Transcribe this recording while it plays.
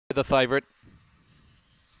The favourite.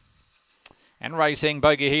 And racing,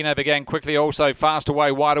 Bogihino began quickly, also fast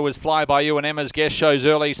away. Wider was Fly By You, and Emma's Guess shows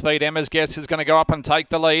early speed. Emma's Guess is going to go up and take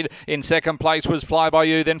the lead. In second place was Fly By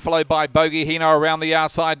You, then followed by Bogihino around the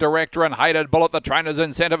outside. Director and Hated Bullet. The trainer's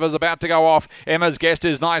incentive is about to go off. Emma's Guest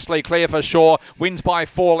is nicely clear for sure. Wins by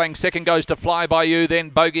 4 lengths. Second goes to Fly By You,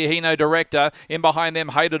 then Bogihino, Director. In behind them,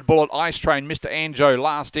 Hated Bullet, Ice Train, Mr. Anjo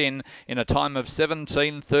last in a time of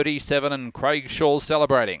 17:37, and Craig Shaw's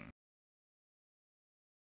celebrating.